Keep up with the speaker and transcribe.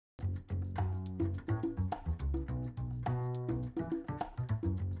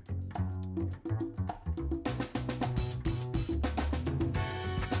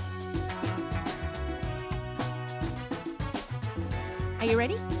Are you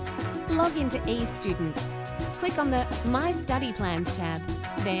ready? Log into eStudent. Click on the My Study Plans tab,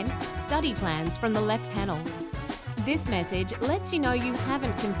 then Study Plans from the left panel. This message lets you know you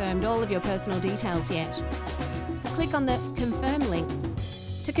haven't confirmed all of your personal details yet. Click on the Confirm links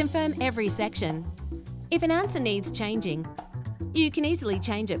to confirm every section. If an answer needs changing, you can easily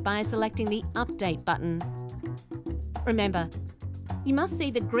change it by selecting the Update button. Remember, you must see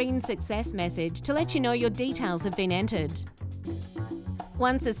the green success message to let you know your details have been entered.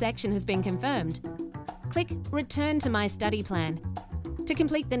 Once a section has been confirmed, click Return to My Study Plan to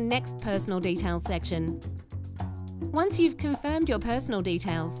complete the next personal details section. Once you've confirmed your personal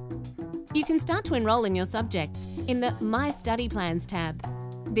details, you can start to enrol in your subjects in the My Study Plans tab.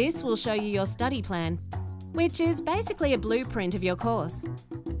 This will show you your study plan, which is basically a blueprint of your course.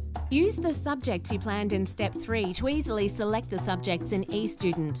 Use the subjects you planned in Step 3 to easily select the subjects in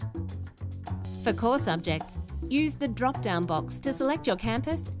eStudent. For core subjects, use the drop-down box to select your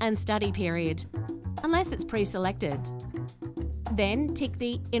campus and study period, unless it's pre-selected. Then tick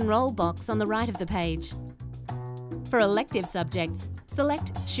the Enrol box on the right of the page. For elective subjects,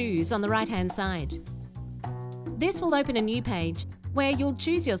 select Choose on the right-hand side. This will open a new page where you'll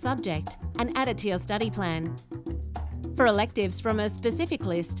choose your subject and add it to your study plan. For electives from a specific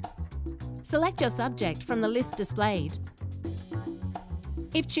list, select your subject from the list displayed.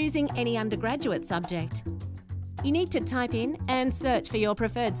 If choosing any undergraduate subject, you need to type in and search for your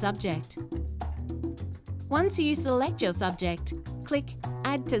preferred subject. Once you select your subject, click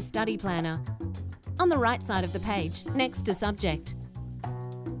Add to Study Planner on the right side of the page next to Subject.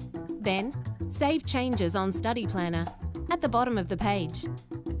 Then, Save Changes on Study Planner at the bottom of the page.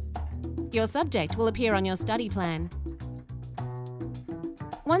 Your subject will appear on your study plan.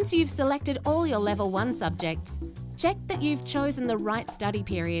 Once you've selected all your Level 1 subjects, check that you've chosen the right study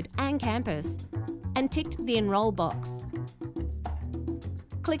period and campus and ticked the Enrol box.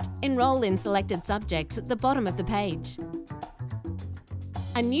 Click Enrol in selected subjects at the bottom of the page.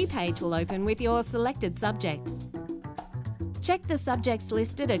 A new page will open with your selected subjects. Check the subjects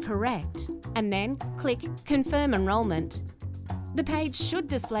listed are correct and then click Confirm Enrolment. The page should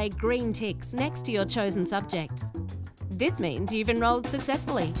display green ticks next to your chosen subjects. This means you've enrolled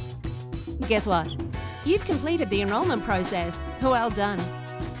successfully. Guess what? You've completed the enrolment process. Well done!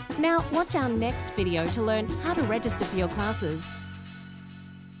 Now watch our next video to learn how to register for your classes.